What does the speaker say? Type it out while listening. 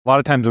A lot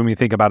of times when we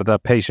think about the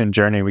patient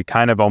journey, we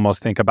kind of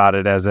almost think about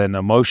it as an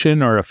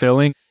emotion or a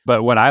feeling.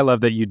 But what I love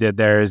that you did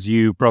there is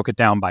you broke it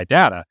down by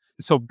data.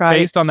 So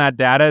based on that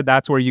data,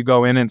 that's where you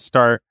go in and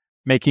start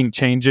making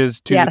changes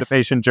to the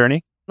patient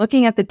journey?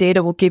 Looking at the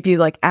data will give you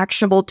like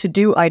actionable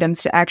to-do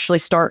items to actually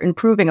start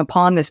improving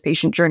upon this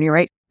patient journey,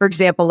 right? For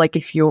example, like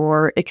if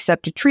your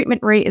accepted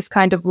treatment rate is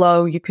kind of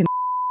low, you can...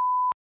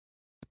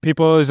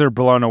 People always are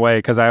blown away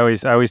because I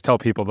always tell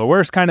people the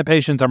worst kind of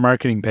patients are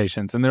marketing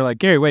patients. And they're like,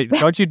 Gary, wait,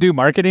 don't you do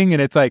marketing? And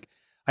it's like,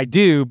 I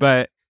do,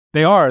 but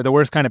they are the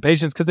worst kind of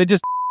patients because they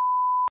just...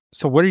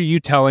 So what are you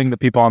telling the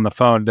people on the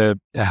phone to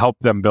help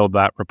them build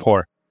that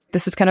rapport?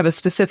 This is kind of a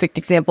specific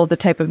example of the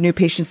type of new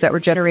patients that we're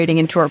generating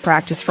into our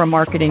practice from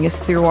marketing is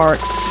through our...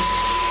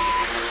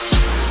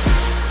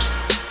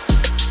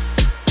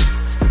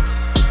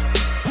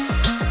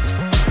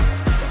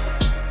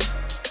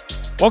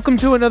 Welcome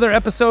to another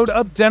episode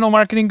of Dental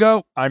Marketing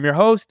Go. I'm your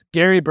host,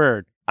 Gary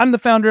Bird. I'm the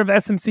founder of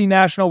SMC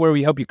National, where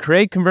we help you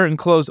create, convert, and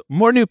close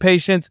more new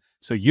patients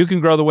so you can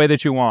grow the way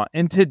that you want.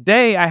 And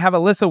today I have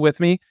Alyssa with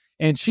me,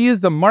 and she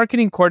is the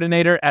marketing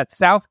coordinator at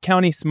South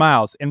County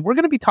Smiles. And we're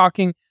going to be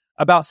talking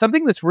about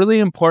something that's really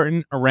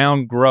important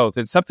around growth.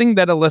 It's something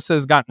that Alyssa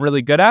has gotten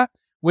really good at,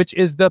 which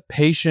is the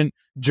patient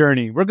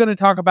journey. We're going to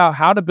talk about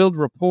how to build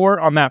rapport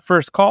on that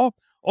first call,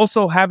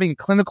 also having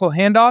clinical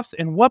handoffs,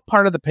 and what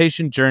part of the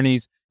patient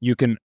journeys you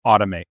can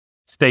automate.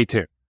 Stay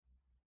tuned.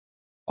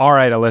 All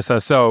right,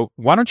 Alyssa. So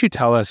why don't you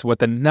tell us what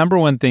the number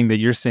one thing that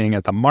you're seeing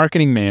as the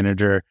marketing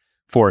manager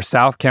for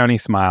South County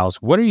Smiles,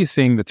 what are you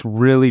seeing that's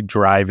really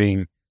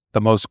driving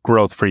the most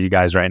growth for you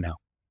guys right now?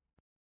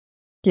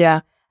 Yeah,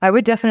 I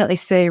would definitely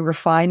say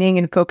refining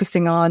and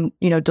focusing on,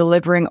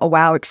 delivering a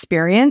wow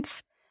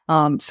experience.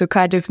 So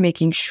kind of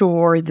making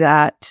sure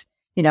that,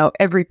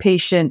 every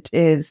patient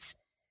is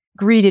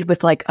greeted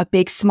with like a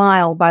big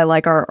smile by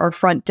like our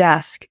front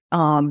desk.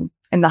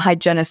 And the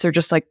hygienists are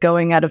just like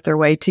going out of their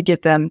way to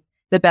give them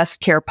the best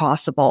care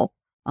possible.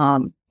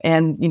 And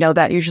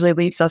that usually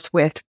leaves us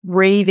with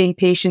raving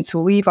patients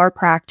who leave our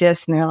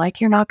practice and they're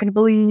like, you're not going to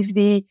believe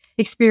the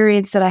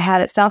experience that I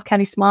had at South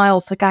County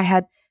Smiles. Like I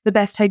had the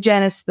best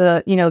hygienist,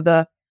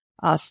 the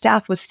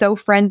staff was so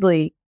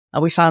friendly.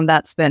 We found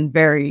that's been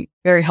very,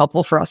 very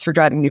helpful for us for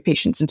driving new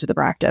patients into the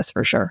practice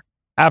for sure.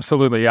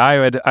 Absolutely.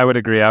 I would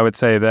agree. I would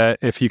say that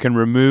if you can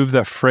remove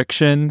the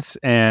frictions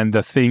and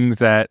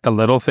the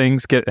little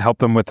things, help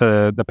them with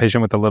the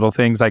patient with the little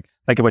things, like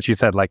what you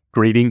said, like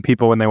greeting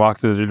people when they walk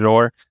through the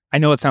door. I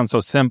know it sounds so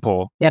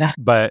simple,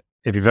 but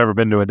if you've ever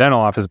been to a dental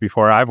office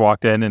before, I've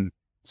walked in and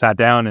sat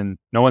down and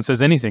no one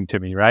says anything to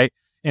me, right?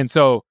 And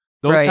so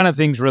those kind of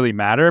things really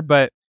matter,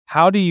 but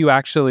how do you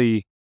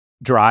actually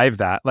drive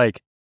that?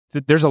 Like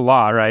there's a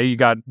law, right? You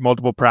got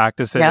multiple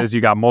practices, you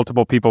got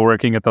multiple people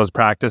working at those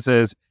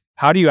practices.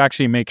 How do you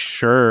actually make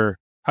sure,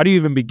 how do you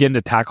even begin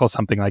to tackle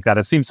something like that?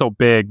 It seems so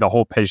big, the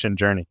whole patient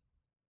journey.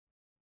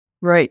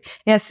 Right.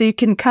 Yeah. So you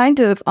can kind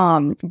of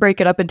break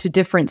it up into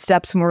different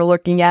steps when we're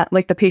looking at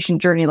like the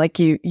patient journey, like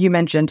you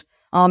mentioned.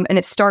 And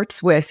it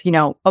starts with,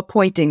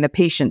 appointing the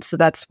patient. So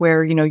that's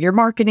where, your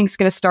marketing's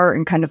going to start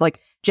and kind of like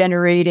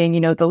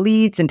generating, the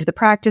leads into the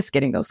practice,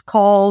 getting those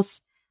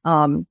calls.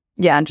 And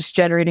just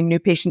generating new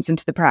patients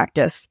into the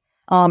practice.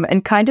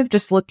 And kind of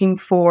just looking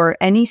for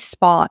any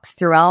spots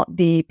throughout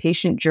the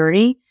patient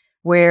journey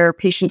where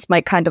patients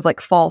might kind of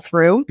like fall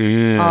through.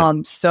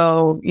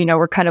 So,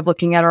 we're kind of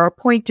looking at our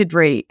appointed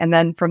rate. And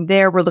then from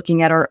there, we're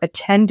looking at our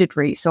attended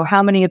rate. So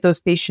how many of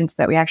those patients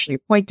that we actually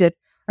appointed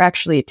are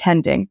actually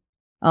attending?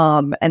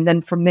 And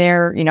then from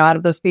there, out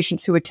of those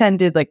patients who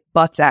attended, like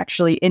butts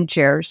actually in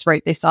chairs,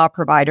 right? They saw a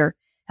provider.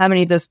 How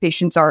many of those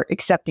patients are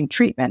accepting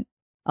treatment?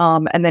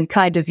 And then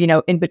kind of,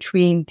 in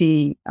between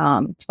the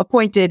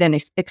appointed and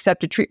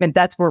accepted treatment,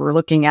 that's where we're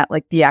looking at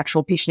like the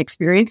actual patient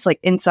experience, like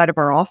inside of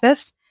our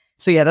office.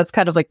 So that's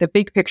kind of like the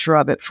big picture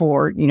of it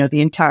for,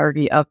 the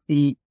entirety of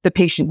the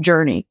patient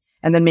journey.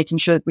 And then making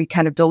sure that we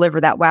kind of deliver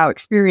that wow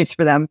experience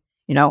for them,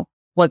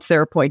 once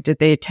they're appointed,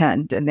 they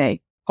attend and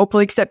they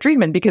hopefully accept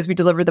treatment because we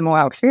deliver them a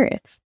wow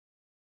experience.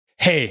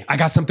 Hey, I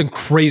got something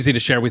crazy to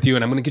share with you,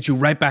 and I'm going to get you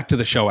right back to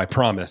the show, I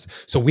promise.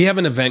 So we have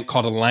an event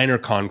called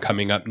AlignerCon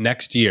coming up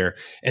next year,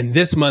 and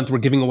this month we're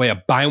giving away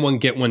a buy one,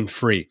 get one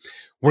free.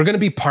 We're going to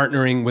be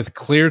partnering with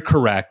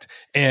ClearCorrect,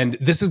 and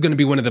this is going to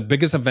be one of the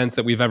biggest events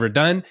that we've ever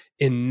done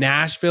in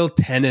Nashville,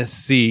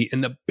 Tennessee,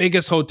 in the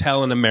biggest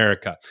hotel in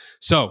America.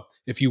 So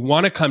if you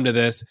want to come to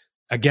this,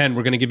 again,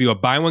 we're going to give you a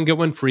buy one, get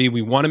one free.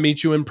 We want to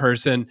meet you in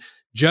person.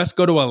 Just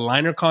go to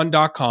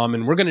alignercon.com,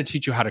 and we're going to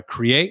teach you how to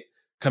create,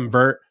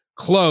 convert,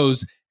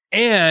 close,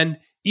 and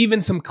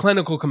even some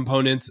clinical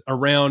components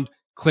around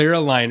clear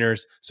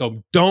aligners.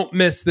 So don't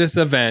miss this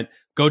event.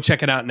 Go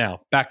check it out now.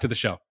 Back to the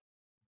show.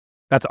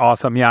 That's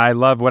awesome. Yeah,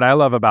 what I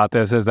love about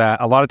this is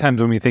that a lot of times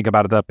when we think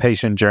about the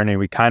patient journey,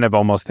 we kind of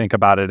almost think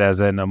about it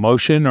as an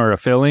emotion or a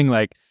feeling.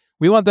 Like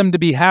we want them to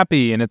be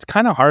happy, and it's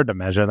kind of hard to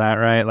measure that,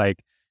 right?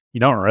 Like you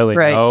don't really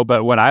know.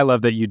 But what I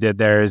love that you did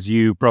there is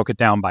you broke it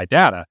down by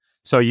data.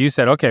 So you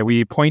said, okay,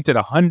 we pointed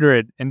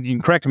 100, and you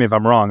can correct me if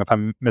I'm wrong, if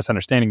I'm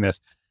misunderstanding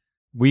this.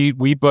 We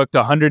booked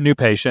 100 new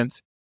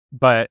patients.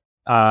 but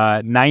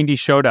 90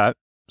 showed up.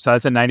 So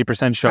that's a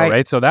 90% show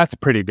rate. So that's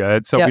pretty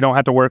good. So we don't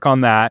have to work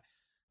on that.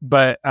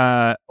 But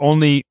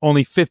only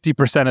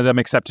 50% of them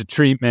accepted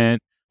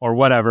treatment or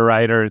whatever,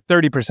 right? Or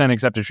 30%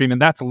 accepted treatment.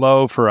 That's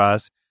low for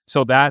us.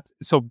 So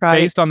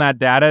based on that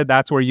data,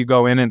 that's where you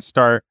go in and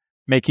start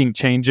making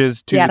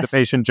changes to the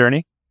patient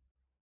journey.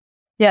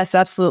 Yes,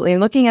 absolutely.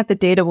 And looking at the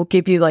data will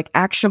give you like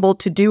actionable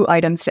to-do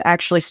items to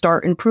actually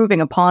start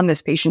improving upon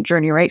this patient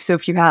journey, right? So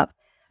if you have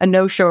a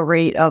no-show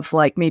rate of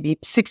like maybe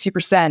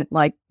 60%,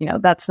 like,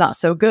 that's not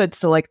so good.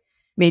 So like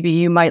maybe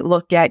you might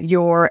look at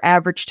your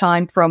average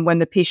time from when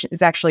the patient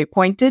is actually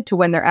appointed to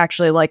when they're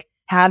actually like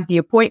have the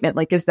appointment.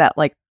 Like, is that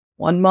like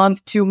 1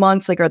 month, 2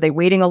 months? Like, are they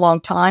waiting a long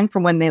time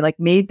from when they like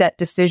made that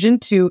decision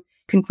to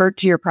convert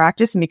to your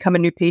practice and become a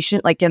new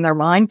patient, like in their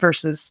mind,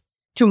 versus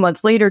 2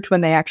 months later to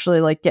when they actually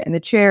like get in the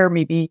chair?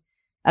 Maybe,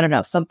 I don't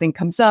know, something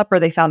comes up or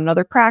they found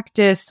another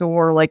practice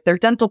or like their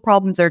dental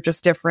problems are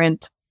just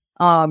different.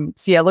 So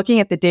yeah, looking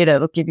at the data,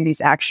 it'll give you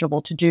these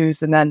actionable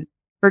to-dos. And then,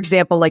 for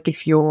example, like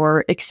if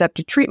your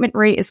accepted treatment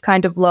rate is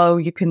kind of low,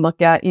 you can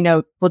look at,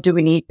 well, do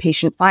we need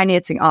patient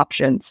financing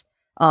options?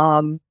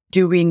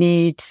 Do we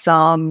need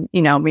some,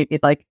 maybe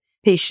like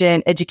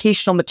patient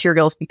educational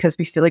materials because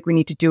we feel like we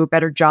need to do a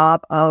better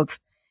job of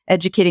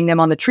educating them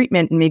on the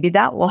treatment. And maybe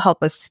that will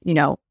help us,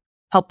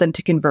 help them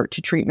to convert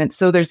to treatment.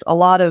 So there's a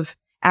lot of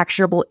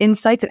actionable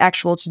insights and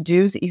actual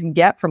to-dos that you can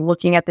get from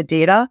looking at the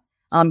data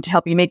to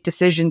help you make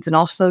decisions and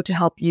also to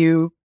help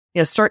you,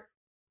 start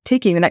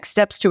taking the next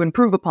steps to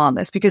improve upon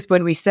this. Because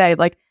when we say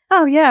like,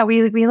 oh yeah,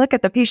 we look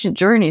at the patient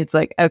journey, it's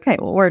like, okay,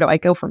 well, where do I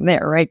go from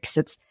there, right? Because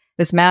it's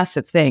this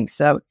massive thing.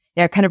 So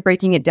yeah, kind of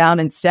breaking it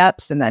down in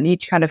steps, and then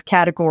each kind of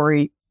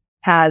category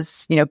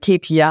has,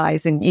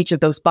 KPIs in each of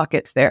those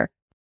buckets there.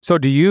 So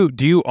do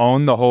you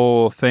own the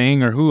whole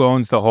thing, or who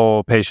owns the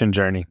whole patient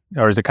journey,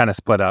 or is it kind of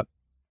split up?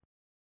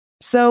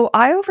 So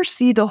I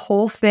oversee the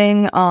whole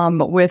thing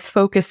with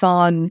focus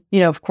on,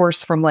 of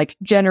course, from like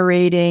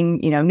generating,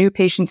 new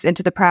patients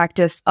into the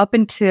practice up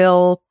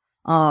until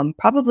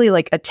probably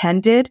like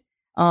attended.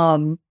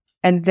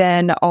 And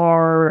then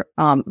our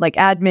like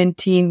admin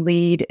team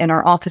lead and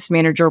our office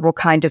manager will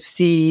kind of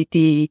see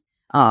the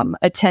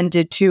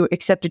attended to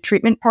accepted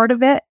treatment part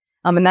of it.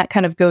 And that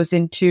kind of goes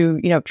into,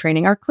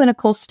 training our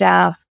clinical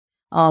staff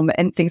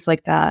and things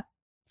like that.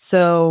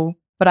 So,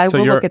 but I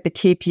will look at the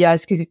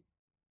KPIs because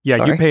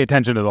you pay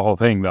attention to the whole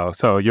thing though.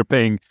 So you're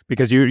paying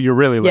because you're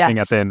really looking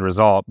at the end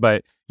result,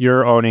 but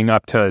you're owning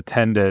up to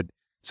attended.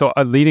 So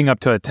leading up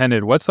to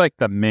attended, what's something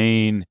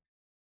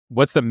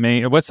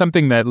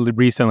that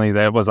recently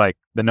that was like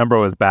the number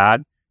was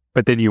bad,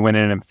 but then you went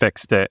in and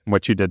fixed it, and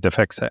what you did to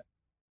fix it?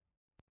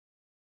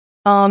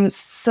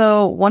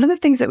 So one of the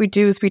things that we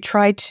do is we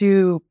try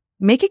to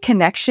make a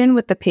connection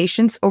with the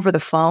patients over the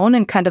phone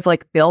and kind of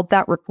like build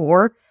that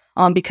rapport.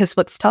 Because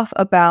what's tough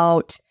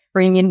about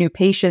bringing in new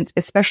patients,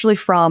 especially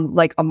from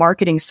like a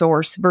marketing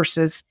source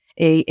versus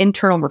a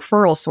internal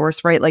referral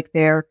source, right? Like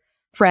their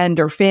friend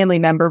or family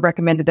member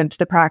recommended them to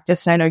the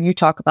practice. And I know you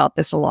talk about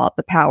this a lot,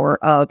 the power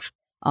of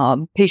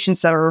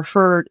patients that are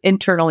referred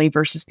internally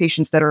versus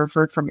patients that are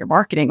referred from your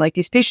marketing. Like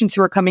these patients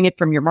who are coming in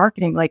from your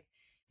marketing, like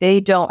they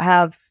don't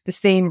have the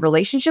same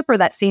relationship or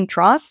that same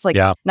trust. Like,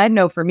 and I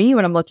know for me,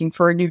 when I'm looking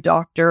for a new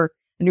doctor,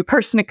 a new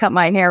person to cut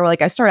my hair,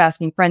 like I start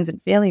asking friends and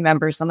family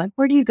members. I'm like,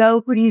 where do you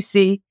go? Who do you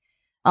see?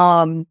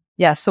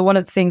 So one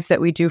of the things that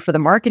we do for the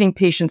marketing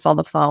patients on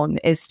the phone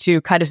is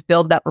to kind of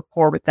build that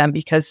rapport with them,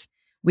 because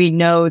we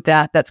know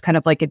that that's kind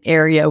of like an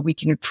area we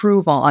can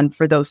improve on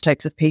for those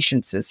types of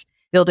patients, is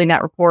building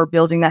that rapport,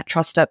 building that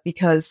trust up,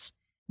 because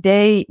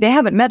they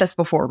haven't met us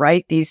before,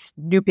 right? These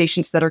new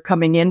patients that are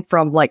coming in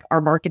from like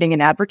our marketing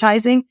and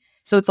advertising.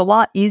 So it's a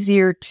lot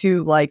easier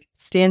to like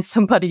stand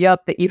somebody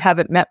up that you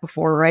haven't met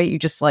before, right? You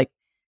just like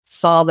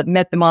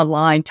met them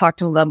online, talked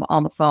to them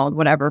on the phone,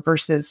 whatever,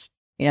 versus,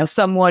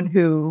 someone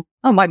who,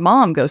 oh, my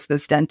mom goes to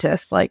this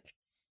dentist. Like,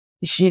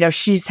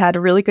 she's had a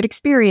really good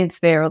experience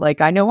there.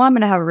 Like, I know I'm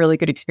going to have a really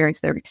good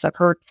experience there because I've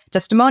heard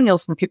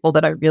testimonials from people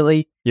that I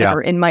really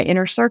are in my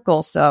inner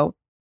circle. So,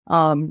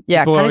 kind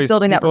of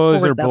building that rapport. People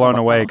always are blown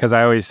away because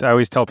I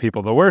always tell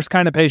people the worst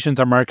kind of patients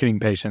are marketing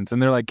patients.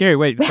 And they're like, Gary,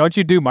 wait, don't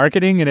you do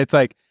marketing? And it's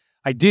like,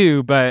 I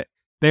do, but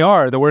they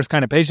are the worst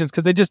kind of patients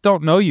because they just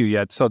don't know you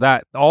yet. So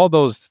that all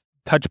those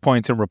touch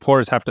points and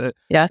rapports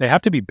they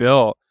have to be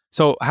built.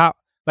 So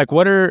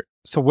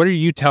what are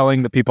you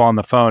telling the people on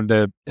the phone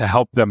to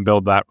help them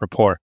build that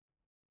rapport?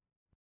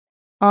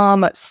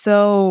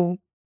 So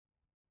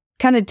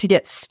kind of to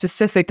get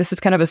specific, this is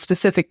kind of a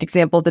specific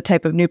example of the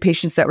type of new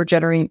patients that we're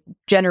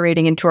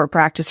generating into our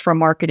practice from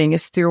marketing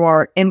is through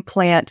our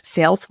implant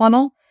sales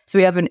funnel. So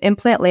we have an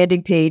implant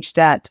landing page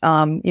that,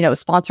 is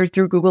sponsored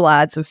through Google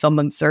Ads. So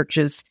someone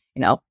searches,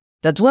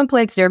 dental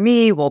implants near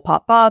me, will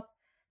pop up.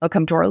 They'll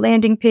come to our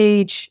landing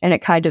page, and it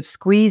kind of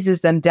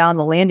squeezes them down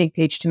the landing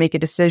page to make a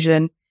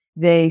decision.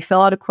 They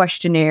fill out a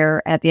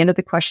questionnaire. And at the end of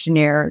the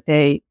questionnaire,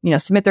 they,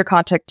 submit their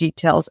contact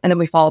details, and then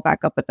we follow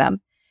back up with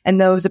them. And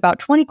those about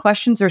 20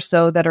 questions or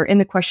so that are in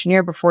the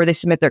questionnaire before they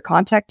submit their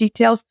contact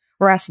details,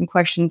 we're asking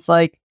questions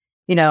like,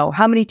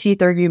 how many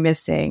teeth are you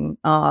missing?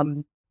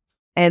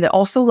 And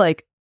also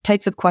like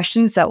types of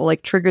questions that will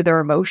like trigger their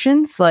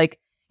emotions. Like,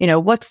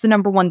 what's the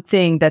number one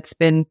thing that's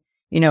been,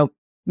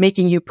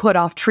 making you put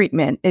off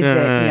treatment? Is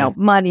it,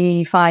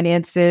 money,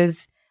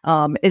 finances?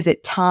 Is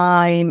it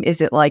time? Is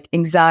it like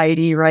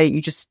anxiety, right?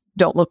 You just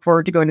don't look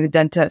forward to going to the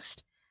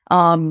dentist.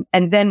 And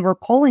then we're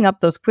pulling up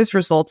those quiz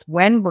results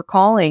when we're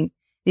calling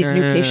these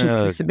new patients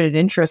who submitted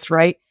interest,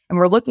 right? And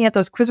we're looking at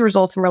those quiz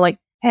results and we're like,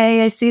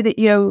 hey, I see that,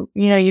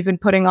 you've been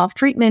putting off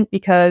treatment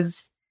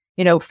because,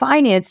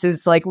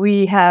 finances, like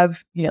we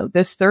have,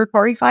 this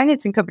third-party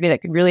financing company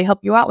that could really help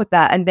you out with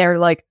that. And they're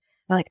like,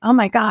 oh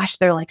my gosh,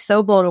 they're like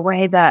so blown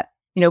away that,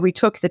 we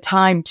took the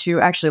time to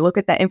actually look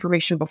at that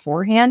information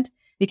beforehand,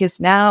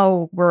 because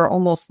now we're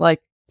almost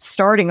like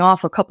starting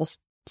off a couple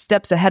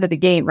steps ahead of the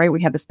game, right?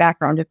 We have this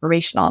background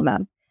information on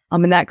them.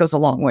 And that goes a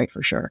long way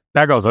for sure.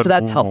 So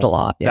that's helped a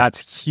lot. Yeah.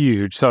 That's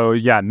huge. So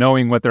yeah,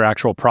 knowing what their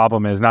actual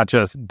problem is, not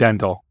just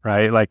dental,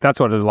 right? Like that's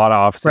what a lot of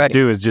offices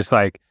do, is just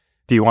like,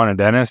 do you want a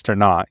dentist or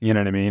not? You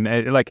know what I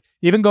mean? Like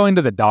even going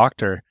to the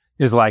doctor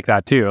is like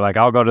that too. Like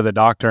I'll go to the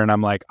doctor and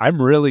I'm like,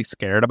 I'm really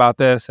scared about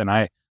this. And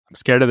I'm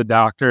scared of the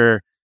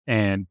doctor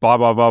and blah,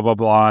 blah, blah, blah,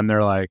 blah. And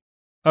they're like,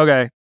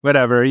 okay,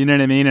 whatever. You know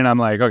what I mean? And I'm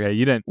like, okay,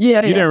 you didn't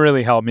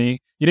really help me.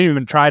 You didn't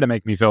even try to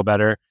make me feel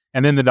better.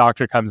 And then the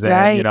doctor comes in,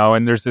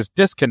 and there's this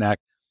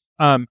disconnect.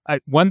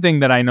 One thing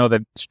that I know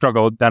that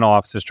dental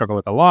offices struggle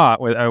with a lot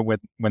with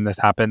when this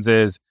happens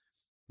is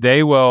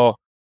they will.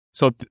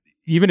 So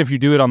even if you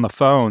do it on the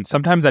phone,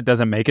 sometimes that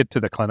doesn't make it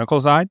to the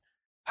clinical side.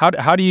 How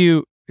do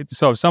you?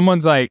 So if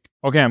someone's like,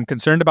 okay, I'm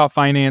concerned about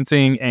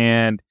financing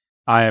and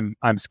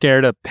I'm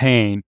scared of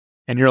pain,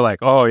 and you're like,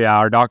 oh yeah,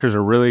 our doctors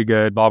are really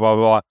good, blah blah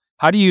blah.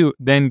 How do you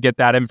then get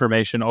that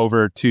information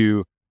over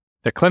to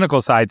the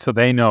clinical side so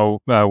they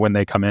know when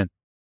they come in?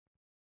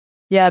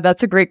 Yeah,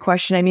 that's a great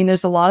question. I mean,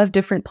 there's a lot of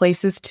different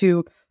places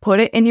to put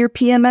it in your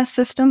PMS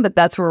system, but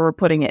that's where we're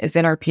putting it, is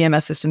in our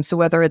PMS system. So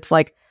whether it's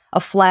like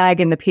a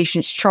flag in the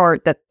patient's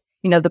chart that,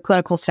 the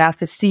clinical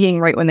staff is seeing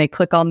right when they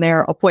click on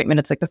their appointment,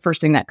 it's like the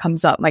first thing that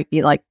comes up might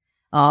be like,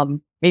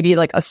 maybe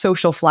like a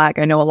social flag.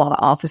 I know a lot of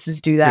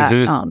offices do that.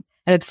 And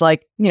it's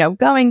like,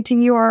 going to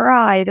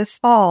URI this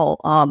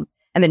fall.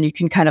 And then you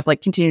can kind of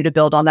like continue to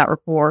build on that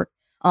rapport.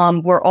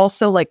 We're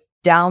also like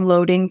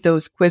downloading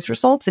those quiz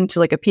results into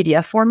like a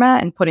PDF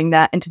format and putting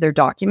that into their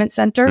document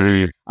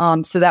center.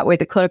 So that way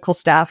the clinical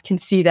staff can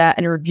see that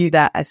and review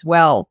that as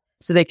well.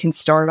 So they can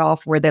start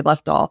off where they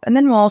left off. And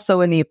then we'll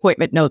also in the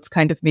appointment notes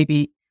kind of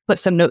maybe put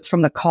some notes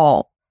from the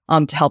call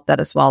to help that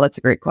as well. That's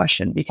a great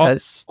question,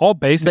 because all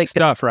basic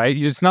stuff, right?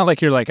 It's not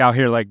like you're like out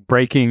here like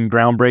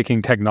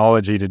groundbreaking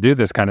technology to do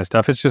this kind of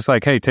stuff. It's just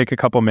like, hey, take a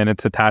couple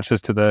minutes, attach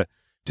this to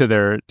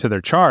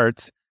their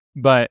charts,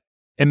 but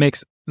it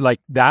makes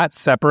like that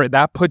separate,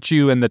 that puts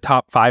you in the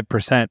top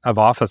 5% of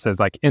offices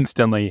like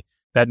instantly.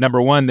 That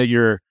number one, that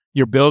you're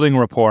building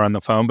rapport on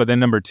the phone, but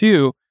then number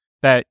two,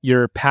 that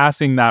you're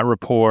passing that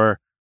rapport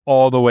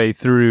all the way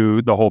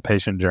through the whole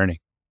patient journey.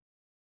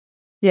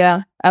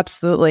 Yeah,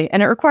 absolutely.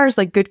 And it requires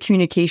like good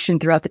communication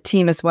throughout the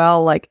team as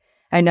well. Like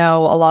I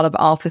know a lot of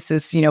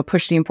offices,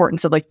 push the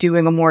importance of like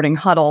doing a morning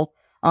huddle.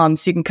 So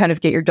you can kind of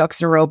get your ducks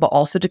in a row, but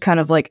also to kind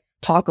of like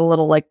talk a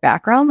little like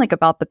background, like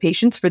about the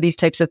patients for these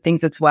types of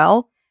things as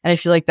well. And I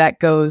feel like that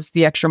goes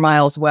the extra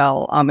mile as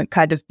well. And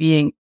kind of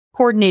being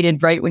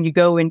coordinated, right? When you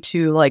go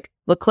into like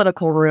the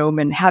clinical room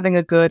and having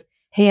a good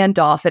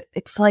handoff,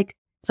 it's like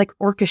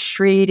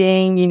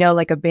orchestrating,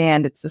 like a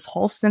band. It's this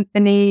whole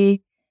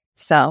symphony.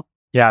 So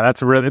yeah,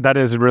 that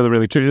is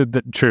really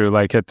true.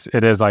 Like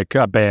it is like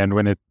a band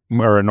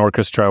or an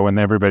orchestra when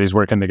everybody's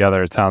working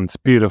together. It sounds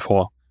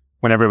beautiful.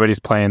 When everybody's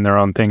playing their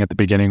own thing at the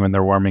beginning when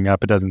they're warming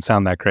up, it doesn't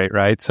sound that great,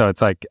 right? So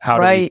it's like how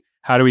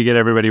do we get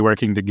everybody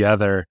working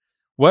together?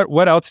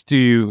 What else do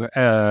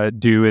you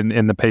do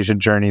in the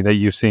patient journey that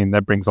you've seen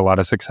that brings a lot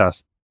of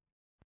success?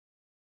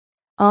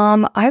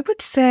 I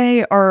would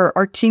say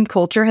our team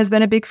culture has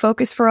been a big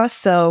focus for us.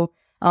 So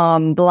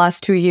the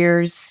last 2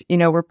 years,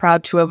 we're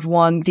proud to have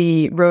won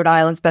the Rhode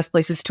Island's Best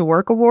Places to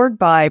Work award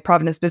by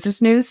Providence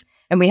Business News.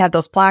 And we had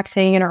those plaques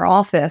hanging in our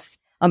office.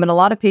 And a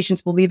lot of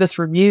patients will leave us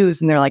reviews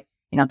and they're like,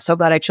 I'm so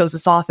glad I chose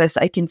this office.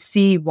 I can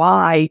see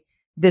why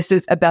this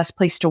is a best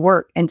place to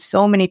work. And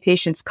so many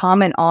patients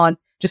comment on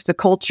just the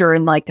culture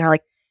and like, they're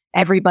like,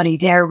 everybody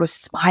there was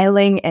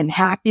smiling and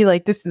happy.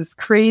 Like, this is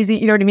crazy.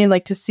 You know what I mean?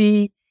 Like to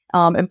see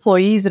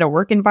employees in a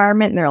work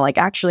environment and they're like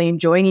actually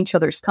enjoying each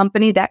other's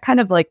company, that kind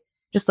of like,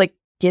 just like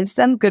gives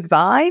them good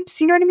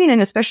vibes. You know what I mean?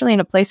 And especially in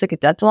a place like a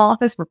dental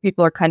office where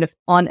people are kind of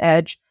on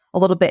edge, a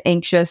little bit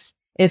anxious.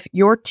 If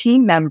your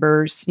team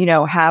members,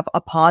 have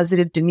a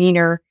positive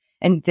demeanor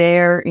and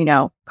they're,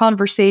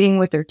 conversating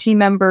with their team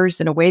members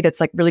in a way that's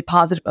like really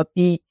positive,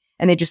 upbeat,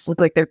 and they just look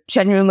like they're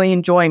genuinely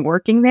enjoying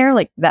working there,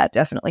 like that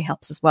definitely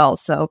helps as well.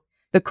 So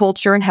the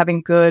culture and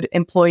having good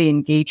employee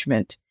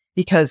engagement,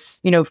 because,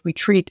 if we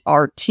treat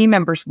our team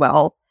members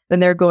well,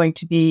 then they're going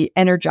to be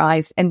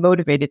energized and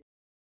motivated.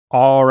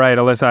 All right,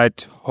 Alyssa, I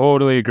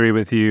totally agree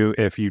with you.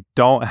 If you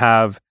don't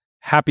have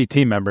happy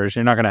team members,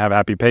 you're not going to have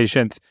happy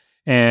patients.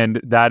 And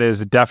that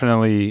is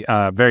definitely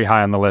very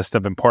high on the list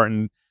of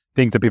important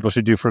things that people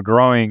should do for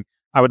growing.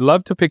 I would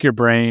love to pick your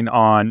brain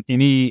on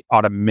any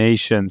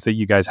automations that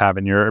you guys have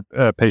in your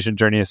patient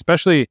journey,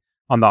 especially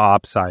on the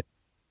ops side.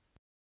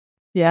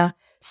 Yeah.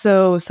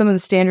 So some of the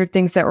standard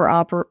things that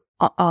we're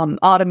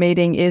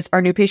automating is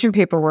our new patient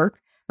paperwork,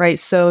 right?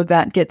 So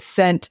that gets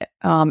sent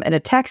in a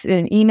text, in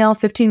an email,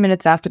 15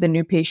 minutes after the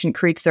new patient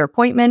creates their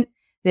appointment.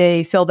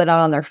 They fill that out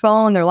on their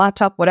phone, their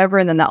laptop, whatever,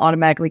 and then that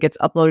automatically gets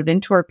uploaded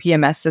into our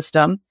PMS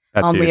system.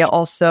 We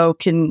also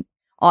can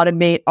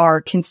automate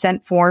our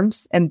consent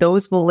forms, and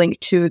those will link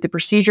to the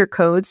procedure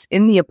codes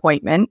in the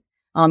appointment.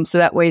 So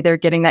that way they're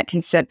getting that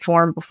consent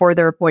form before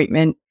their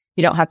appointment.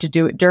 You don't have to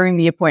do it during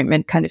the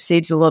appointment, kind of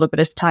saves a little bit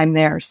of time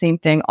there. Same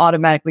thing,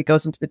 automatically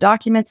goes into the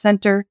document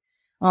center.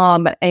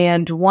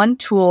 And one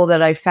tool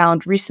that I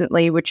found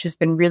recently, which has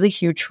been really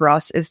huge for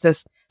us, is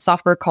this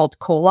software called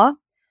Cola.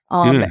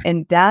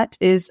 And that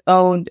is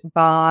owned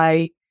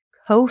by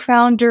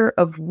co-founder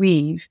of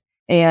Weave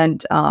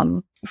and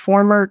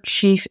former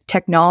chief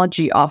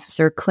technology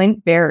officer,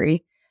 Clint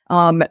Berry.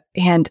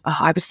 And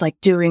I was like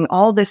doing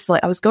all this,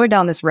 I was going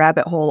down this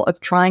rabbit hole of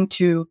trying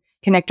to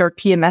connect our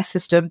PMS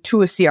system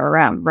to a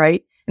CRM,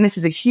 right? And this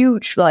is a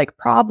huge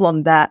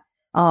problem that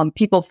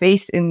people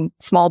face in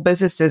small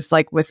businesses,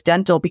 like with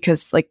dental,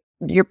 because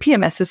your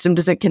PMS system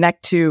doesn't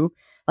connect to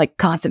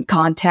Constant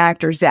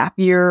Contact or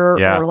Zapier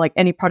or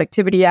any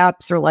productivity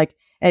apps or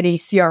any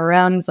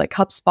CRMs like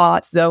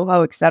HubSpot,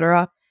 Zoho,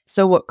 etc.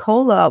 So what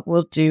Cola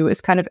will do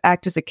is kind of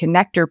act as a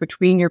connector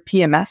between your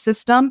PMS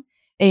system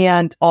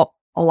and a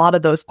lot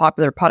of those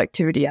popular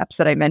productivity apps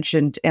that I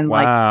mentioned and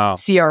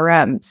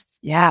CRMs.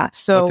 Yeah.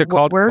 So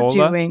what we're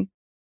doing,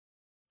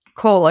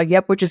 Cola,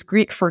 which is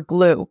Greek for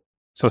glue.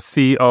 So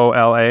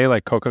COLA,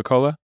 like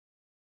Coca-Cola?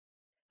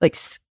 Like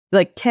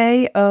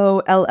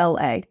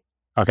KOLLA.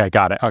 Okay,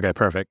 got it. Okay,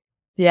 perfect.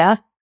 Yeah.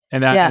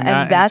 And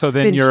that's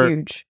been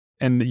huge.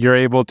 And you're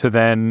able to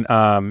then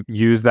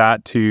use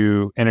that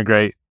to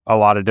integrate a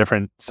lot of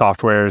different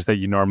softwares that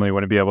you normally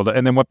wouldn't be able to.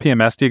 And then what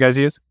PMS do you guys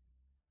use?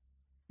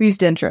 We use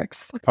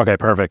Dentrix. Okay,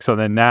 perfect. So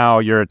then now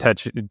you're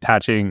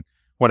attaching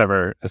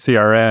whatever, a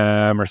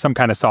CRM or some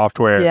kind of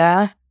software.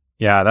 Yeah.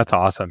 Yeah, that's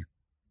awesome.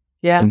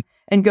 Yeah.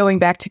 And going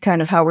back to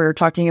kind of how we were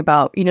talking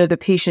about, the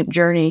patient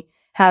journey,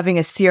 having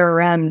a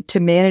CRM to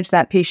manage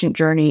that patient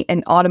journey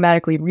and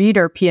automatically read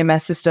our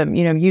PMS system,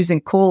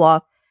 using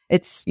Cola,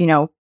 it's,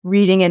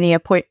 reading any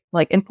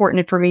important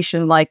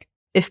information, like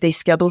if they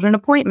scheduled an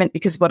appointment,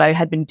 because what I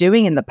had been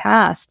doing in the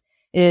past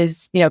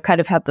is,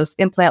 kind of have those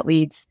implant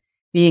leads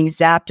being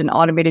zapped and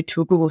automated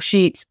to a Google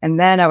Sheets. And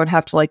then I would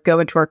have to go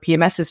into our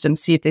PMS system,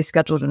 see if they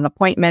scheduled an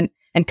appointment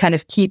and kind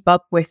of keep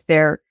up with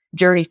their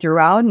journey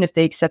throughout and if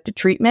they accepted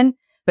treatment.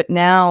 But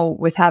now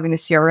with having the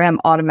CRM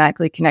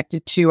automatically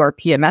connected to our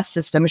PMS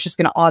system, it's just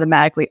going to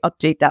automatically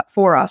update that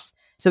for us.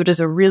 So it does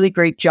a really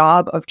great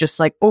job of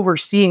just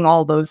overseeing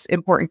all those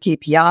important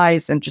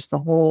KPIs and just the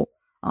whole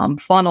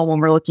funnel when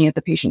we're looking at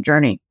the patient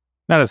journey.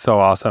 That is so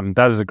awesome.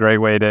 That is a great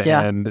way to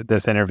end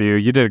this interview.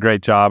 You did a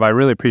great job. I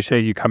really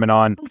appreciate you coming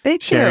on,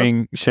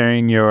 sharing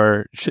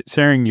your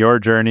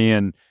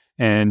journey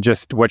and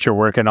just what you're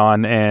working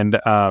on. And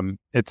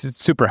it's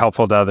super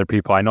helpful to other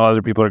people. I know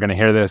other people are going to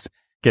hear this,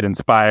 get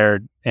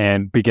inspired,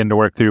 and begin to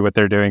work through what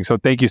they're doing. So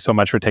thank you so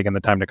much for taking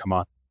the time to come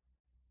on.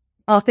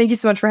 Oh, thank you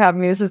so much for having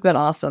me. This has been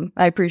awesome.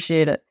 I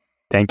appreciate it.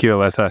 Thank you,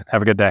 Alyssa.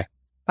 Have a good day.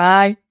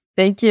 Bye.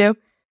 Thank you.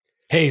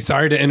 Hey,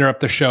 sorry to interrupt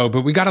the show,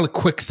 but we got a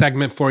quick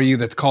segment for you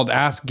that's called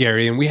Ask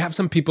Gary, and we have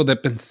some people that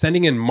have been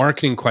sending in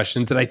marketing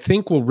questions that I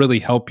think will really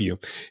help you.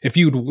 If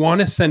you'd want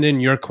to send in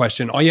your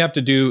question, all you have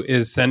to do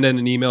is send in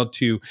an email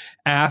to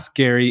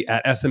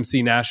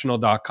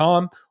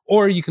askgary@smcnational.com,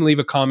 or you can leave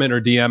a comment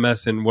or DM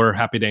us, and we're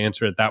happy to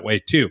answer it that way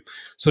too.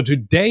 So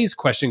today's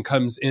question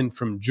comes in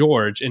from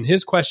George, and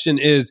his question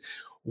is,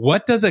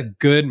 what does a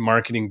good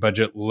marketing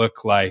budget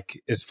look like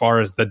as far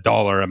as the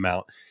dollar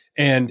amount?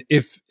 And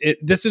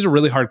this is a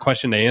really hard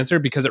question to answer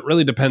because it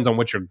really depends on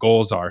what your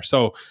goals are.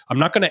 So I'm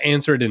not going to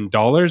answer it in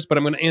dollars, but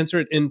I'm going to answer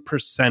it in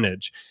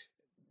percentage.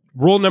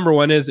 Rule number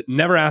one is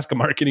never ask a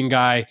marketing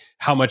guy,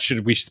 how much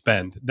should we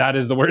spend? That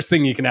is the worst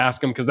thing you can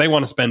ask them because they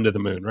want to spend to the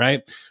moon,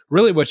 right?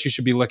 Really what you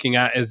should be looking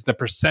at is the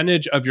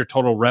percentage of your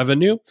total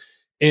revenue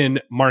in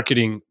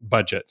marketing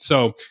budget.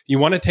 So you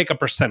want to take a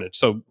percentage.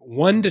 So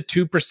 1 to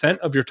 2%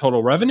 of your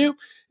total revenue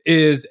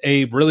is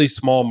a really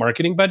small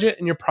marketing budget,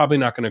 and you're probably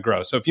not going to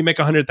grow. So if you make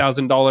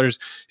 $100,000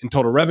 in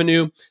total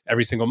revenue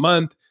every single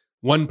month,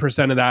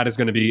 1% of that is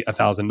going to be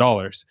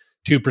 $1,000.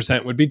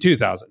 2% would be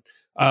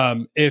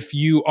 $2,000. If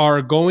you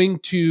are going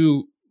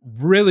to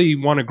really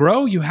want to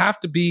grow, you have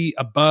to be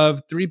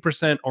above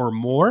 3% or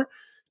more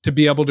to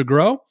be able to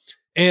grow.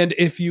 And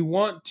if you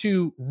want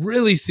to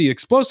really see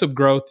explosive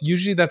growth,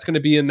 usually that's going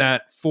to be in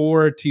that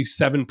 4 to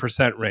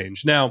 7%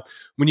 range. Now,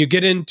 when you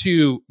get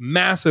into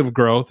massive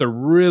growth or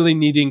really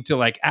needing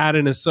to add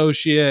an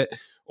associate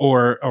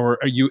or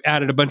you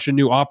added a bunch of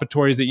new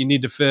operatories that you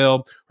need to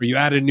fill, or you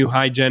added a new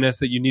hygienist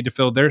that you need to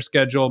fill their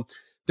schedule,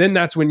 then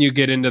that's when you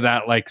get into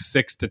that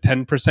 6 to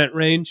 10%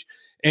 range.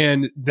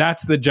 And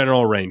that's the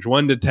general range,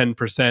 1 to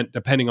 10%,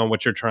 depending on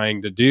what you're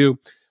trying to do.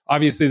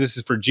 Obviously, this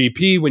is for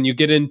GP. When you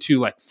get into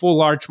like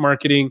full arch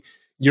marketing,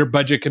 your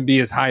budget can be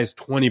as high as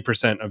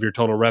 20% of your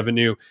total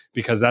revenue,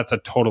 because that's a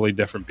totally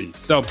different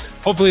beast. So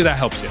hopefully that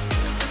helps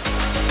you.